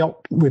seen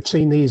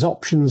these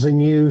options in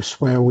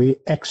use where we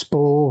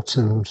export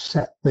and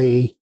set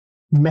the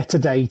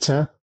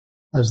metadata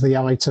as the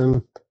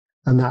item,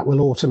 and that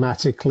will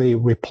automatically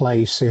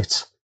replace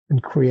it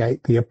and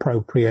create the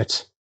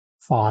appropriate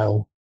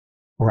file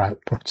or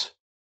output.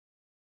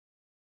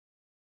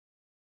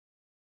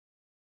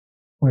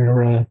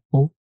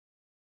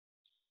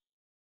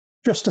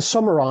 Just to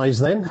summarize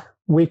then,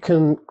 we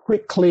can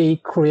quickly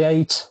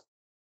create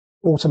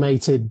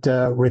automated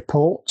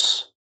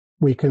reports.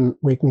 We can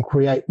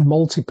create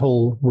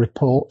multiple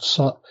reports.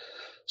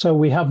 So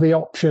we have the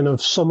option of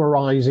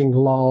summarizing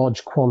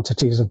large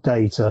quantities of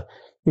data.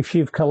 If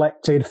you've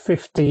collected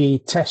 50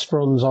 test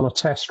runs on a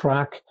test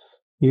track,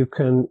 you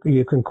can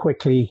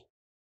quickly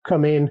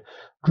come in,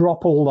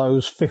 drop all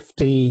those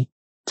 50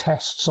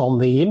 tests on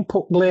the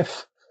input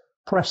glyph,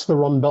 press the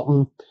run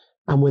button,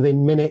 and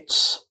within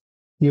minutes,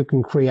 you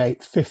can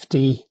create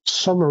 50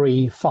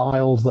 summary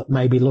files that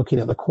may be looking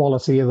at the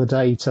quality of the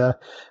data,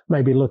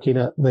 maybe looking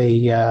at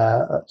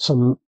the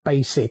some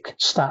basic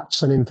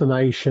stats and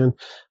information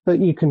that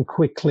you can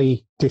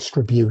quickly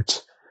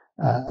distribute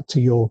to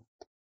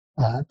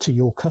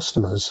your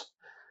customers.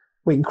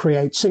 We can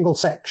create single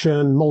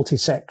section,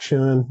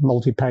 multi-section,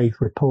 multi-page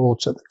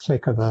reports at the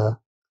click of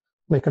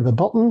a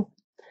button.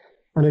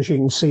 And as you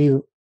can see,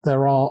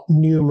 there are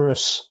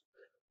numerous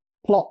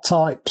plot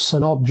types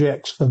and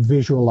objects for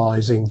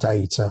visualizing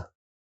data.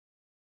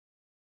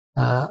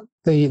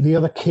 The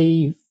other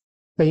key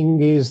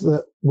thing is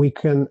that we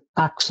can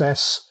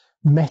access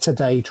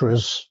metadata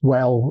as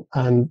well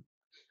and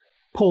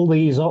pull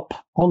these up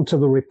onto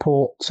the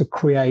report to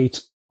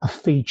create a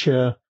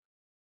feature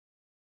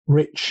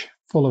rich,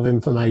 full of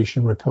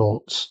information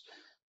reports.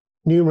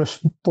 Numerous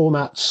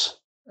formats,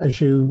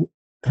 as you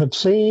have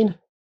seen,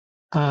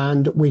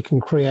 and we can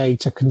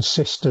create a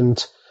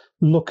consistent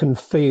look and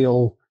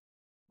feel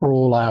for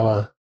all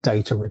our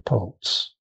data reports.